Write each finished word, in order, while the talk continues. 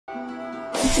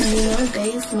You know,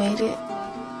 Daze made it.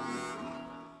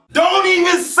 Don't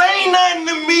even say nothing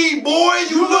to me, boy.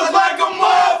 You look like a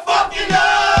motherfucking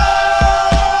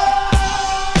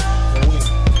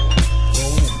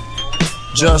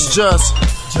Jus Jus,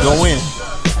 go in.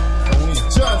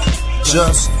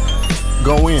 Just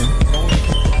go in.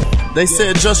 They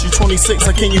said, Jus, you 26,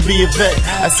 how can you be a vet?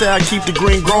 I said, I keep the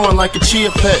green growing like a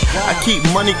chia pet. I keep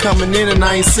money coming in and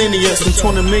I ain't seen it yet. Some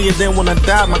 20 million, then when I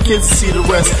die, my kids will see the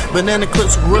rest. Banana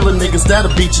clips, gorilla niggas,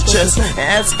 that'll beat your chest. And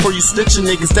ask for you snitching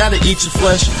niggas, that'll eat your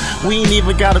flesh. We ain't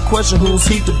even got a question who's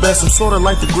he the best. I'm sorta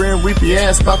like the Grand Reaper, your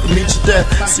ass about to meet your death.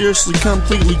 Seriously,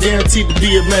 completely guaranteed to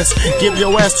be a mess. Give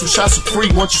your ass 2 shots for free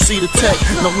once you see the tech.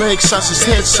 No leg shots, just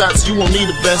head shots, you won't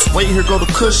need a vest. Wait, here go the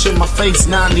cushion, my face,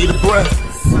 now I need a breath.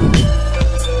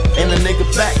 And a nigga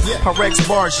back, Pyrex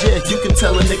bars, yeah, you can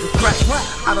tell a nigga crack.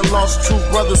 I done lost 2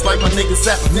 brothers like my niggas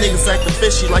act. Niggas acting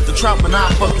fishy like the trout, man,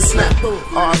 I fucking snap.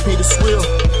 R.I.P. the Swill,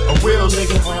 a real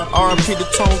nigga. R.I.P. the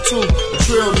Tone 2, a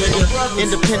trill nigga.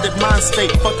 Independent mind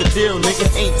state, fuck a deal, nigga.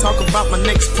 Ain't talking about my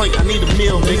next plate, I need a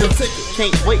meal, nigga.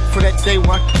 Can't wait for that day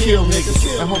where I can kill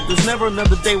niggas. I hope there's never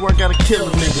another day where I gotta kill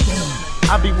a nigga.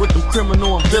 I be with them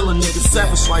criminal and villain niggas,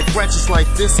 savage like ratchets like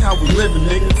this, how we living,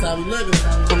 niggas.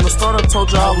 From the start I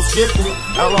told y'all I was gifted.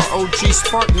 LROG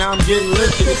spark, now I'm getting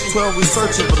lifted. 12 we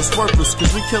searching for the swerpers,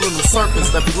 cause we killing the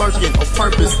serpents that be lurking on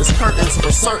purpose. It's curtains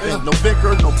for certain, no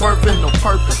bicker, no burping, no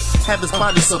purpose. Have his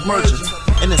body submerging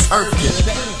in this earth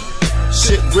kit.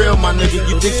 Shit real, my nigga.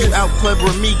 You think you out clever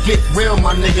me? Get real,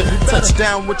 my nigga.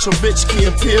 Touchdown with your bitch,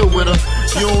 can't peel with her.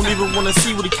 You don't even wanna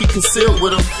see what he keep concealed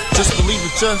with him. Just believe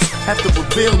it, just have to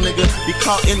reveal, nigga. Be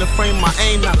caught in the frame, my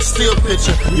aim, not a still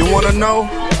picture. You wanna know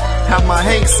how my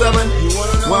Hank selling?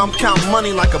 Well, I'm counting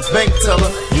money like a bank teller.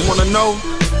 You wanna know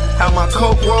how my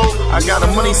coke roll? I got a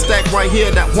money stack right here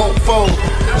that won't fold.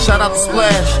 Shout out to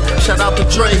Splash, shout out to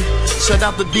Dre, shout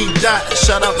out to D-Dot,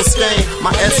 shout out to Skane.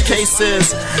 My SK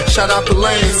says, shout out to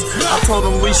Lanes. I told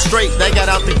them we straight, they got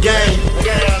out the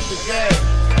game.